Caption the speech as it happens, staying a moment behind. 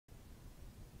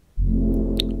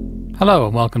Hello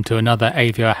and welcome to another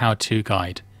Avior how-to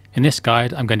guide. In this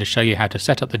guide I'm going to show you how to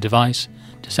set up the device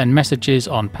to send messages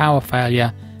on power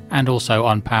failure and also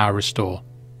on power restore.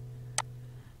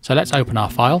 So let's open our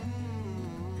file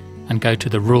and go to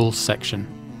the rules section.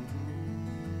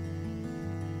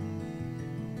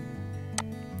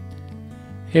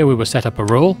 Here we will set up a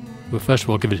rule. We'll first of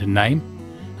all give it a name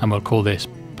and we'll call this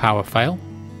power fail.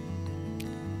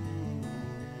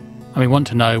 And we want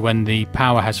to know when the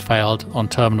power has failed on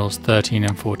terminals 13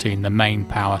 and 14, the main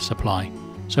power supply.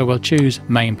 So we'll choose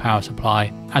main power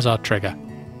supply as our trigger.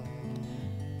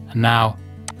 And now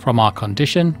from our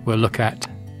condition we'll look at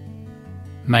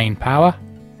main power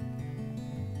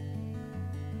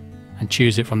and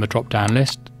choose it from the drop down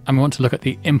list, and we want to look at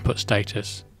the input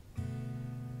status.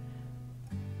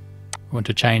 We want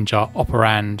to change our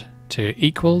operand to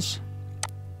equals.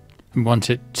 We want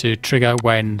it to trigger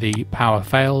when the power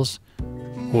fails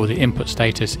or the input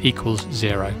status equals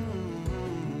 0.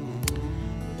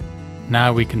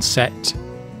 Now we can set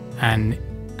an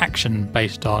action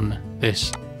based on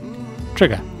this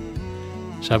trigger.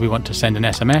 So we want to send an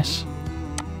SMS.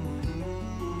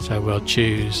 So we'll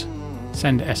choose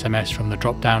send SMS from the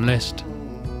drop down list,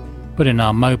 put in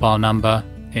our mobile number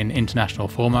in international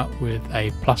format with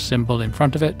a plus symbol in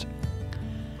front of it,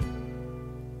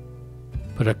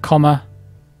 put a comma,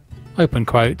 open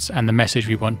quotes, and the message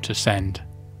we want to send.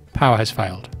 Power has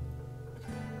failed.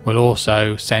 We'll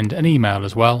also send an email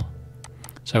as well.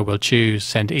 So we'll choose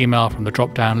send email from the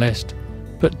drop down list,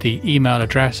 put the email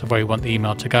address of where we want the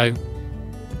email to go,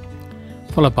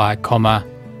 followed by a comma,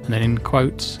 and then in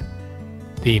quotes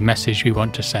the message we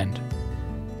want to send.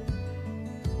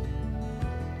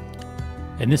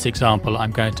 In this example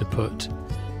I'm going to put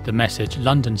the message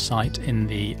London site in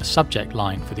the subject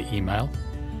line for the email,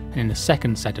 and in the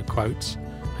second set of quotes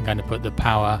I'm going to put the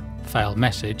power fail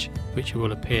message, which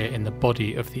will appear in the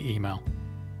body of the email.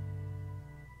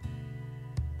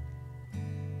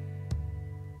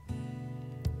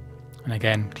 And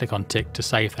again click on tick to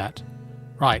save that.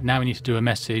 Right, now we need to do a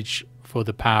message for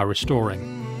the power restoring,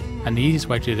 and the easiest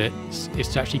way to do this is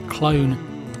to actually clone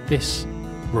this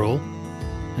rule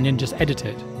and then just edit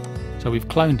it. So we've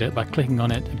cloned it by clicking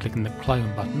on it and clicking the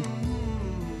clone button.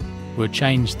 We'll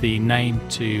change the name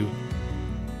to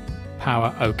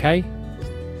power OK.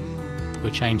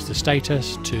 We'll change the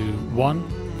status to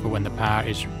 1 for when the power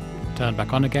is turned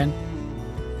back on again.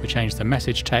 We'll change the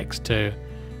message text to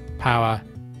power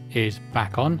is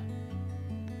back on.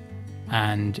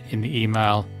 And in the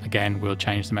email again we'll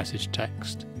change the message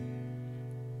text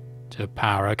to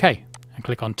power OK and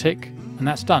click on tick, and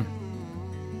that's done.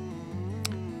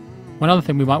 One other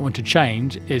thing we might want to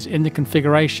change is in the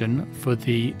configuration for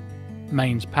the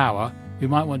mains power, we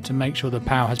might want to make sure the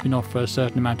power has been off for a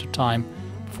certain amount of time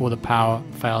before the power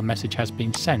fail message has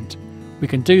been sent. We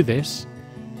can do this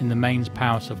in the mains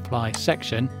power supply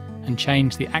section and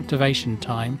change the activation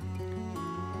time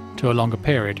to a longer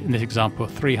period, in this example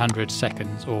 300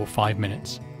 seconds or 5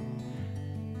 minutes.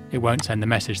 It won't send the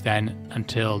message then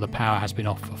until the power has been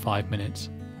off for 5 minutes,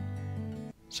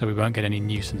 so we won't get any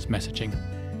nuisance messaging.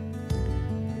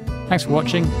 Thanks for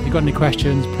watching. If you've got any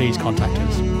questions, please contact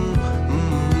us.